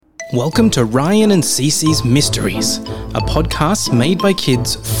Welcome to Ryan and Cece's Mysteries, a podcast made by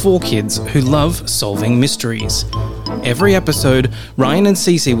kids for kids who love solving mysteries. Every episode, Ryan and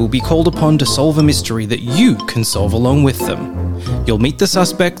Cece will be called upon to solve a mystery that you can solve along with them. You'll meet the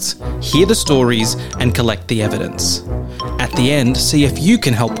suspects, hear the stories, and collect the evidence. At the end, see if you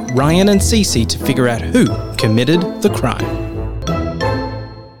can help Ryan and Cece to figure out who committed the crime.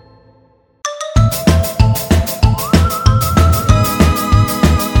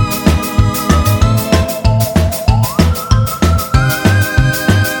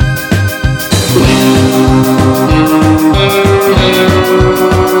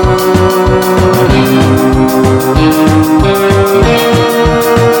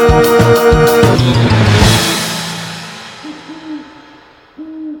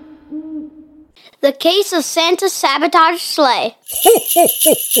 The case of Santa's sabotaged sleigh.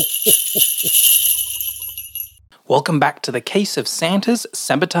 Welcome back to the case of Santa's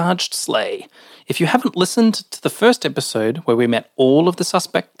sabotaged sleigh. If you haven't listened to the first episode where we met all of the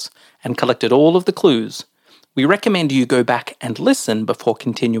suspects and collected all of the clues, we recommend you go back and listen before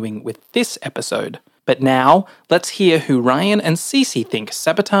continuing with this episode. But now, let's hear who Ryan and Cece think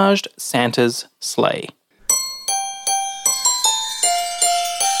sabotaged Santa's sleigh.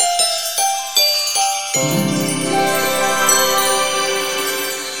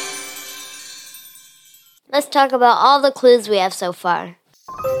 Let's talk about all the clues we have so far.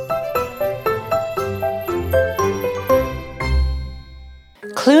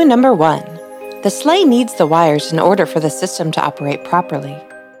 Clue number 1. The sleigh needs the wires in order for the system to operate properly.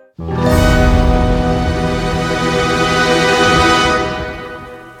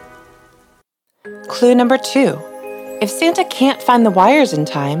 Clue number 2. If Santa can't find the wires in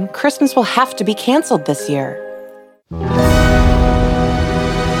time, Christmas will have to be canceled this year.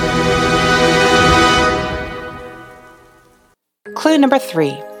 Clue number 3.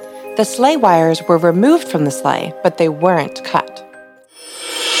 The sleigh wires were removed from the sleigh, but they weren't cut.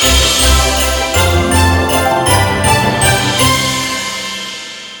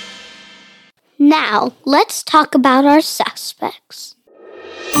 Now, let's talk about our suspects.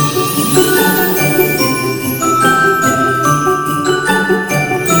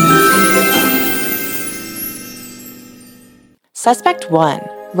 Suspect 1.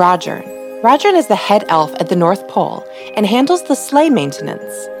 Roger. Roger is the head elf at the North Pole and handles the sleigh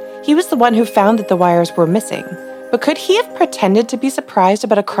maintenance. He was the one who found that the wires were missing, but could he have pretended to be surprised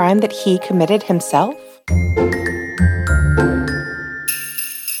about a crime that he committed himself?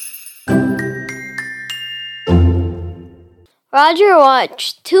 Roger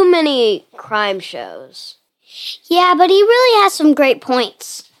watched too many crime shows. Yeah, but he really has some great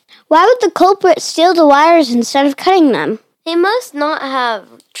points. Why would the culprit steal the wires instead of cutting them? They must not have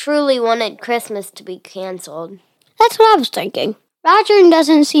truly wanted Christmas to be canceled. That's what I was thinking. Roger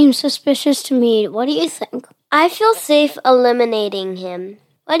doesn't seem suspicious to me. What do you think? I feel safe eliminating him.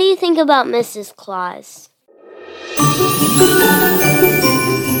 What do you think about Mrs. Claus?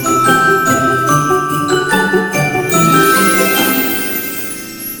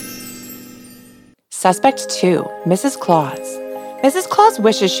 Suspect 2. Mrs. Claus. Mrs. Claus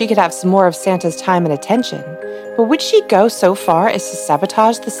wishes she could have some more of Santa's time and attention, but would she go so far as to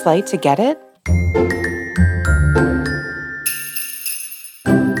sabotage the sleigh to get it?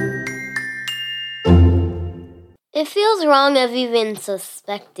 It feels wrong of even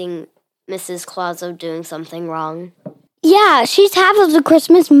suspecting Mrs. Claus of doing something wrong. Yeah, she's half of the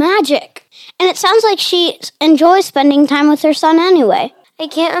Christmas magic. And it sounds like she enjoys spending time with her son anyway. I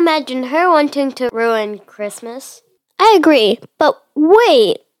can't imagine her wanting to ruin Christmas. I agree, but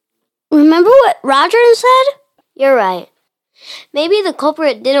wait. Remember what Roger said? You're right. Maybe the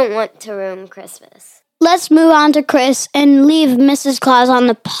culprit didn't want to ruin Christmas. Let's move on to Chris and leave Mrs. Claus on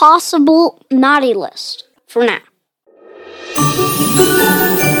the possible naughty list for now.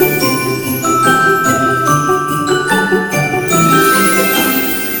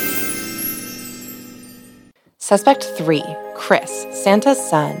 Suspect 3. Chris, Santa's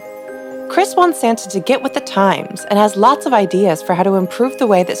son. Chris wants Santa to get with the times and has lots of ideas for how to improve the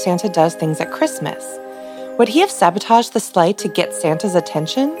way that Santa does things at Christmas. Would he have sabotaged the sleigh to get Santa's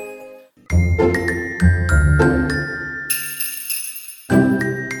attention?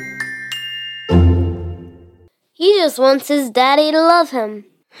 He just wants his daddy to love him.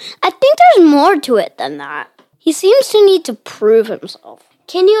 I think there's more to it than that. He seems to need to prove himself.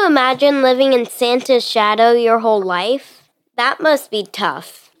 Can you imagine living in Santa's shadow your whole life? That must be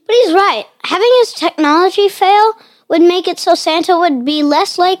tough. But he's right. Having his technology fail would make it so Santa would be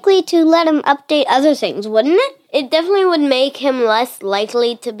less likely to let him update other things, wouldn't it? It definitely would make him less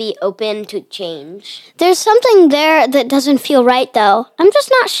likely to be open to change. There's something there that doesn't feel right, though. I'm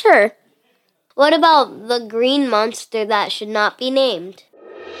just not sure. What about the green monster that should not be named?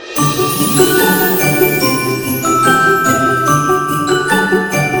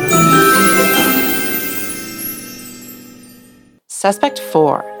 Suspect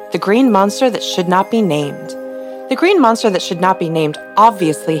 4, the green monster that should not be named. The green monster that should not be named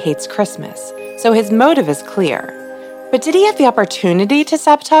obviously hates Christmas, so his motive is clear. But did he have the opportunity to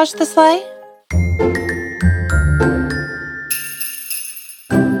sabotage the sleigh?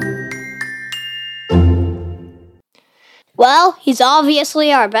 Well, he's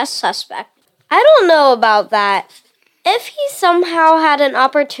obviously our best suspect. I don't know about that. If he somehow had an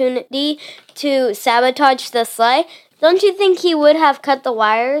opportunity to sabotage the sleigh, don't you think he would have cut the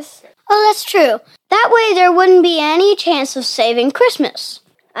wires? Oh, that's true. That way there wouldn't be any chance of saving Christmas.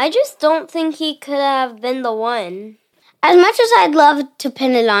 I just don't think he could have been the one. As much as I'd love to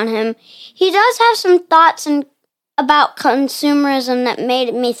pin it on him, he does have some thoughts about consumerism that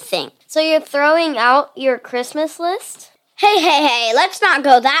made me think. So you're throwing out your Christmas list? Hey, let's not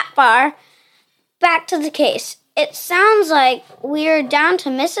go that far. Back to the case. It sounds like we're down to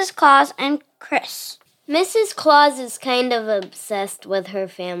Mrs. Claus and Chris. Mrs. Claus is kind of obsessed with her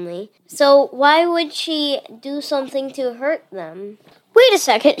family. So why would she do something to hurt them? Wait a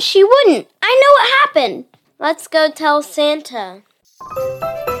second, she wouldn't. I know what happened. Let's go tell Santa.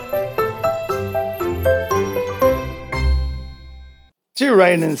 Dear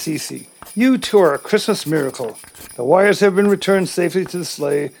Ryan and Cece, you two are a Christmas miracle. The wires have been returned safely to the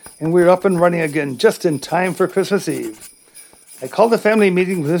sleigh, and we're up and running again just in time for Christmas Eve. I called a family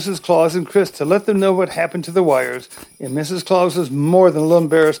meeting with Mrs. Claus and Chris to let them know what happened to the wires, and Mrs. Claus was more than a little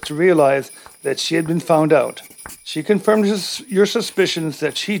embarrassed to realize that she had been found out. She confirmed your suspicions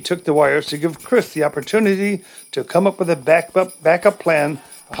that she took the wires to give Chris the opportunity to come up with a backup plan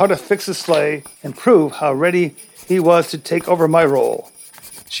of how to fix the sleigh and prove how ready he was to take over my role.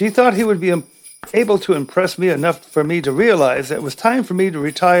 She thought he would be able to impress me enough for me to realize that it was time for me to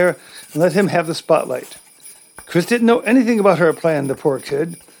retire and let him have the spotlight. Chris didn't know anything about her plan, the poor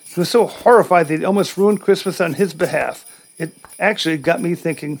kid. He was so horrified that he almost ruined Christmas on his behalf. It actually got me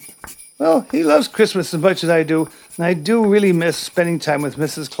thinking, well, he loves Christmas as much as I do, and I do really miss spending time with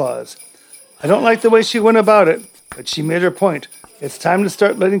Mrs. Claus. I don't like the way she went about it, but she made her point. It's time to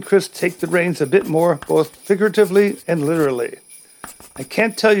start letting Chris take the reins a bit more, both figuratively and literally. I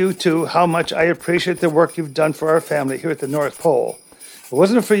can't tell you, too, how much I appreciate the work you've done for our family here at the North Pole. If it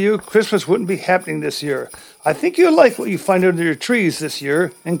wasn't for you, Christmas wouldn't be happening this year. I think you'll like what you find under your trees this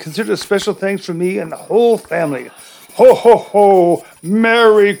year, and consider special thanks from me and the whole family. Ho, ho, ho!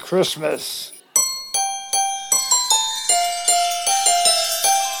 Merry Christmas!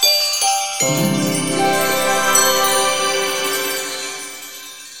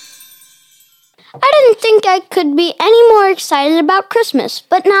 I didn't think I could be any more excited about Christmas,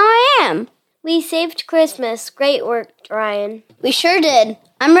 but now I am. We saved Christmas. Great work, Ryan. We sure did.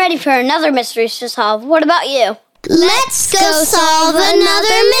 I'm ready for another mystery to solve. What about you? Let's go solve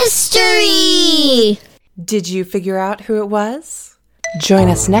another mystery! Did you figure out who it was? Join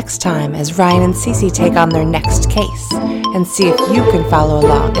us next time as Ryan and Cece take on their next case and see if you can follow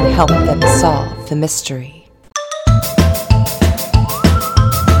along and help them solve the mystery.